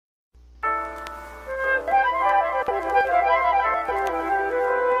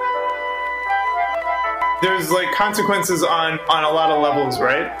there's like consequences on a lot of levels,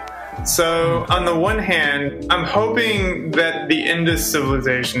 right? So on the one hand, I'm hoping that the Indus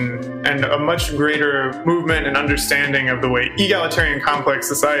civilization and a much greater movement and understanding of the way egalitarian complex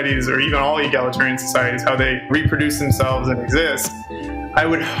societies, or even all egalitarian societies, how they reproduce themselves and exist, I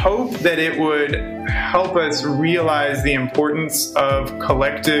would hope that it would help us realize the importance of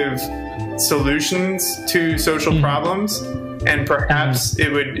collective solutions to social problems. And perhaps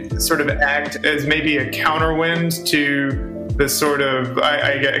it would sort of act as maybe a counterwind to the sort of,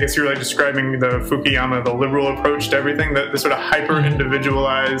 I guess you're like describing the Fukuyama, the liberal approach to everything, the sort of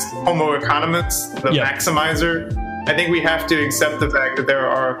hyper-individualized homo economist, the maximizer. I think we have to accept the fact that there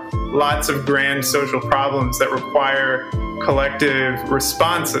are lots of grand social problems that require collective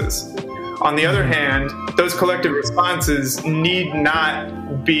responses. On the other hand, those collective responses need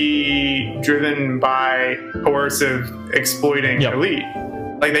not be driven by coercive exploiting elite.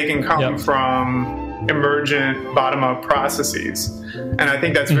 Like they can come from emergent bottom-up processes. And I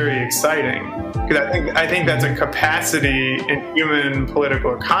think that's very exciting, because I think that's a capacity in human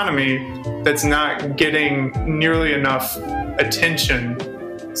political economy that's not getting nearly enough attention,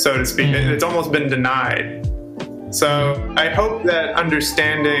 so to speak. It's almost been denied. So I hope that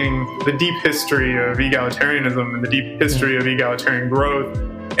understanding the deep history of egalitarianism and the deep history of egalitarian growth,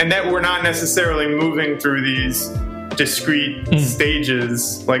 and that we're not necessarily moving through these discrete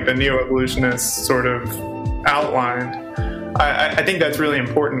stages like the neo-evolutionists sort of outlined, I think that's really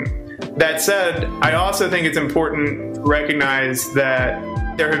important. That said, I also think it's important to recognize that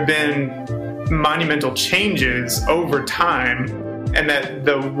there have been monumental changes over time, and that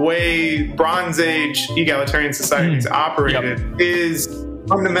the way Bronze Age egalitarian societies operated is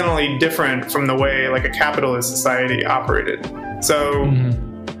fundamentally different from the way like a capitalist society operated. So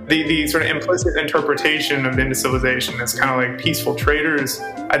the sort of implicit interpretation of Indus civilization as kind of like peaceful traders,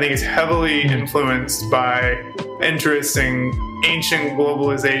 I think is heavily influenced by interests in ancient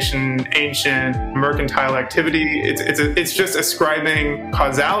globalization, ancient mercantile activity. It's just ascribing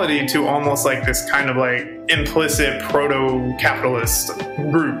causality to almost like this kind of like implicit proto-capitalist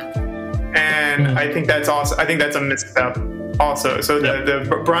group. And I think that's a misstep also. So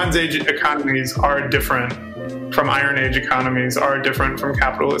the Bronze Age economies are different from Iron Age economies, are different from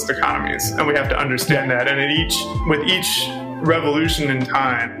capitalist economies, and we have to understand that. And with each revolution in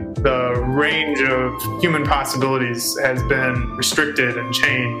time, the range of human possibilities has been restricted and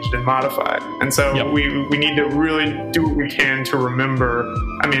changed and modified. And so we need to really do what we can to remember.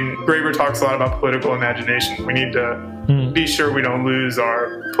 I mean, Graeber talks a lot about political imagination. We need to be sure we don't lose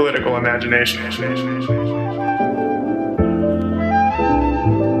our political imagination.